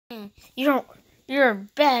You're a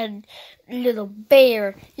bad little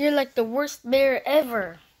bear. You're like the worst bear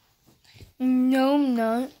ever. No, I'm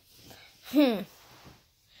not.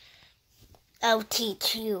 I'll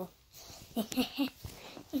teach you.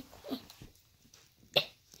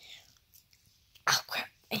 Oh, crap.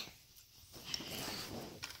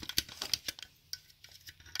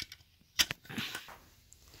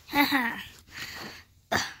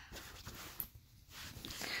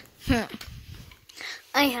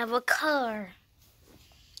 I have a car.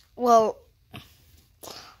 Well,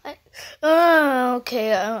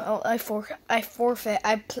 okay. I forfeit.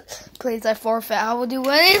 Please, I forfeit. I will do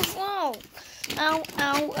anything. Whoa! Ow!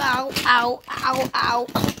 Ow! Ow! Ow! Ow! Ow!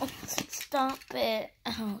 Stop it!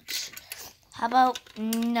 Ouch! How about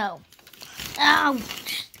no?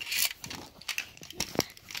 Ouch!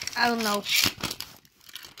 I don't know.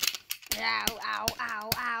 Ow! Ow! Ow!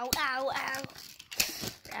 Ow! Ow!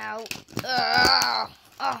 Ow! Ow!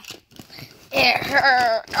 Oh! It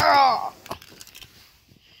hurt! Oh!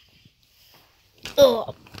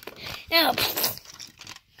 Oh!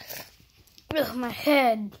 Ugh, my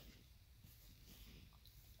head.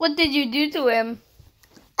 What did you do to him?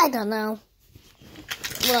 I don't know.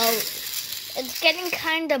 Well, it's getting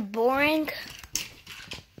kind of boring.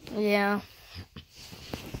 Yeah.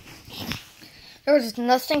 There was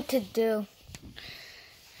nothing to do.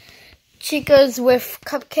 Chica's with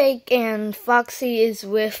Cupcake and Foxy is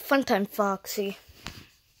with Funtime Foxy.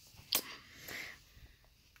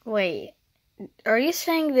 Wait, are you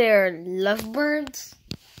saying they're lovebirds?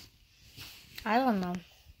 I don't know.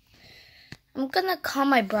 I'm gonna call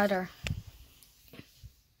my brother.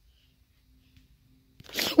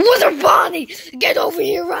 Wither Bonnie! Get over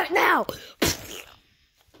here right now!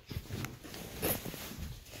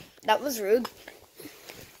 That was rude.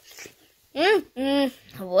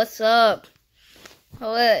 What's up?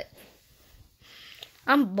 What?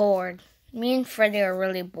 I'm bored. Me and Freddy are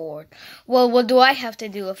really bored. Well, what do I have to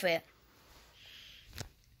do with it?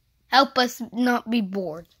 Help us not be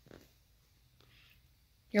bored.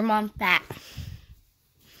 Your mom's fat.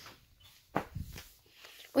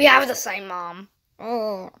 We have the same mom.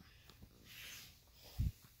 Oh.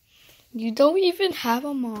 You don't even have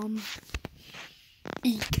a mom.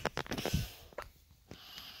 Eek.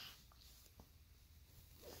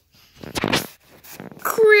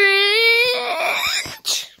 Cringe.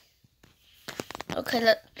 Okay,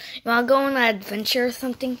 you wanna go on an adventure or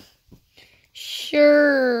something?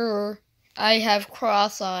 Sure. I have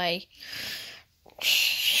cross-eye.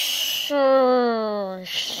 Sure.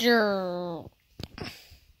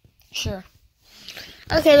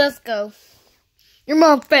 Okay, let's go. Your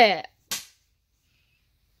mom fat.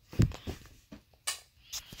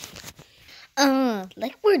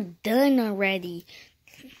 Like we're done already.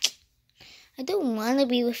 I don't want to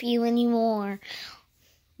be with you anymore.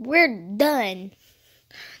 We're done.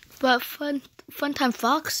 But Funtime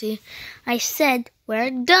Foxy, I said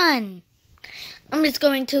we're done. I'm just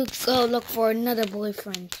going to go look for another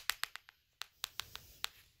boyfriend.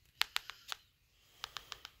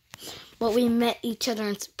 But we met each other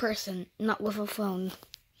in person, not with a phone.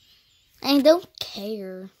 I don't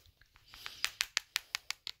care.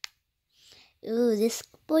 Ooh, this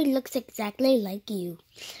boy looks exactly like you.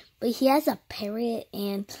 But he has a parrot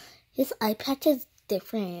and his eye patch is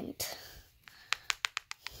different.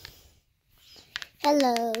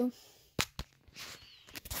 Hello.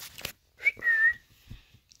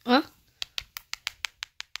 Huh?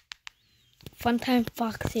 Funtime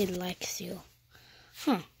Foxy likes you.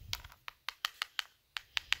 Huh.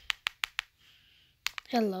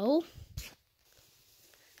 Hello?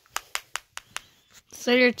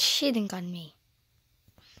 So you're cheating on me.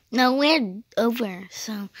 No, we're over,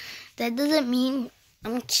 so that doesn't mean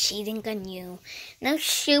I'm cheating on you. No,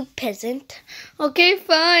 you peasant. Okay,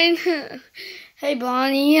 fine. Hey,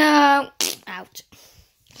 Bonnie. Ouch.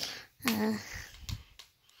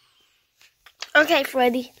 Okay,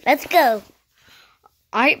 Freddy, let's go.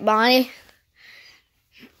 Alright, Bonnie.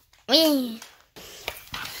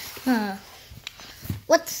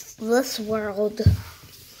 What's this world?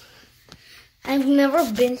 I've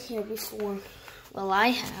never been here before. Well, I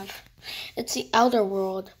have. It's the outer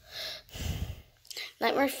world.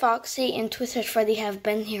 Nightmare Foxy and Twisted Freddy have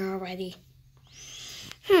been here already.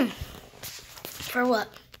 For what?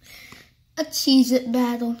 A Cheez-It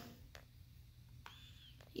battle.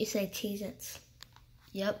 You say Cheez-Its.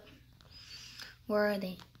 Yep. Where are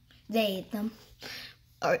they? They ate them.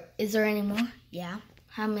 Or is there any more? Yeah.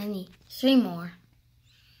 How many? 3 more.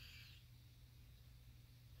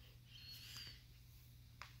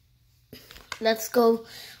 Let's go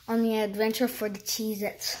on the adventure for the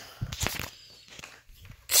Cheez-Its.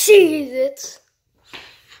 Cheez-Its!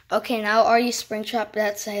 Okay, now are you Springtrap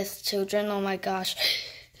that says children? Oh my gosh.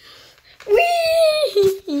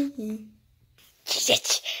 Whee!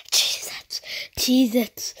 Cheez-It, Cheez-It,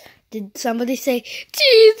 Cheez-It. Did somebody say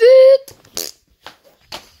Cheez-It?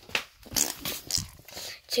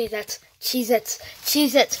 Cheez-It, Cheez-It,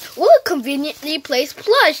 Cheez-It. We'll conveniently place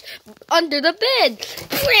plush under the bed.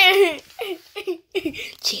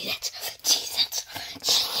 Cheez-It, Cheez-It,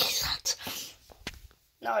 Cheez-It.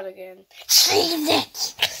 Not again.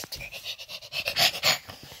 Cheez-It.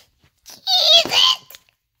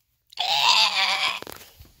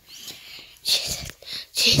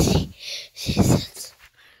 Cheez-It.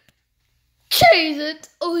 Cheez-It.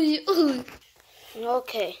 Ooh.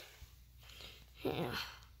 Okay. Yeah.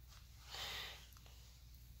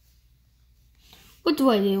 What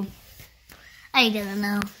do I do? I don't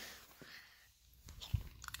know.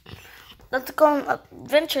 Let's go on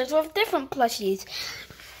adventures with different plushies.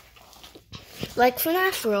 Like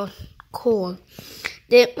FNAF World. Cool.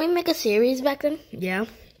 Didn't we make a series back then? Yeah.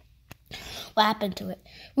 What happened to it?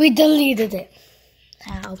 We deleted it.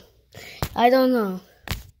 How? I don't know.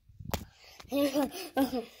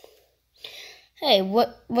 Hey,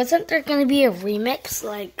 wasn't there gonna be a remix,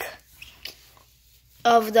 like,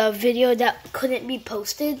 of the video that couldn't be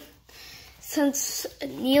posted? Since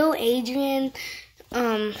Neil Adrian,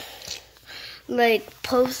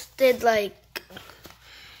 posted,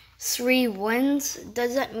 3 wins,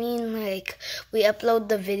 does that mean, we upload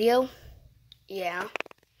the video? Yeah.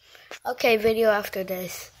 Okay, video after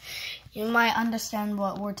this. You might understand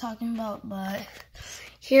what we're talking about, but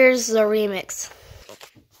here's the remix.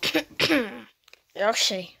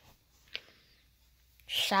 Yoshi.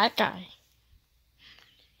 Shy Guy.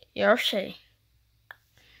 Yoshi.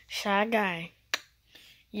 Shy Guy.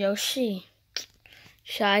 Yoshi.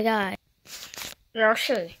 Shy Guy.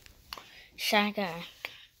 Yoshi. Shy Guy.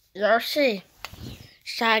 Yoshi.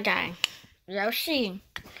 Shy Guy. Yoshi.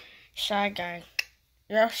 Shy Guy.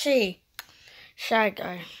 Yoshi. Shy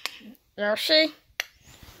Guy. Yoshi.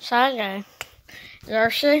 Shy Guy.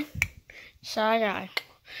 Yoshi. Shy Guy.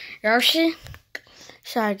 Yoshi.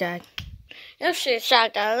 Shy Guy. Yoshi, Shy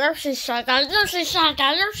Guy. Yoshi, Shy Guy.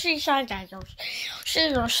 Yoshi, Shy Guy. Yoshi, Shy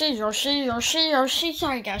Guy. Yoshi,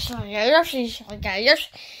 Shy Guy. Yoshi, Shy Guy. Yoshi.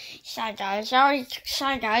 Shy Guy,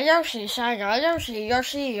 Shy Guy, Yoshi, Shy Guy, Yoshi,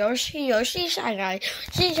 Shy Guy,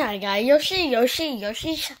 Shy Guy, Yoshi, Shy Guy,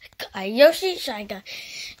 Yoshi, Shy Guy,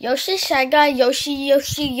 Yoshi, Shy Guy, Yoshi,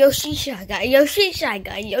 Shy Guy, Yoshi, Shy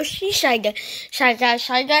Guy, Yoshi, Shy Guy, Shy Guy,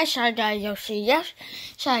 Shy Guy, Yoshi, yes,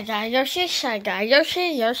 Shy Guy, Yoshi, Shy Guy,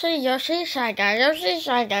 Yoshi, Shy Guy, Yoshi,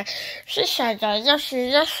 Shy Guy, Shy Guy,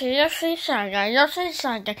 Yoshi, Shy Guy, Yoshi,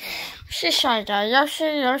 Shy Guy. Shy Guy,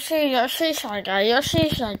 Yoshi, Shy Guy, Yoshi,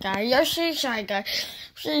 Shy Guy, Yoshi, Shy Guy,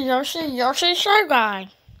 Yoshi, Shy Guy.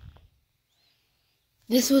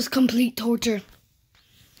 This was complete torture.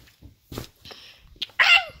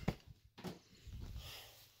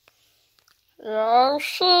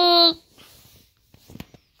 Yoshi.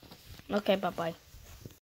 Okay, bye-bye.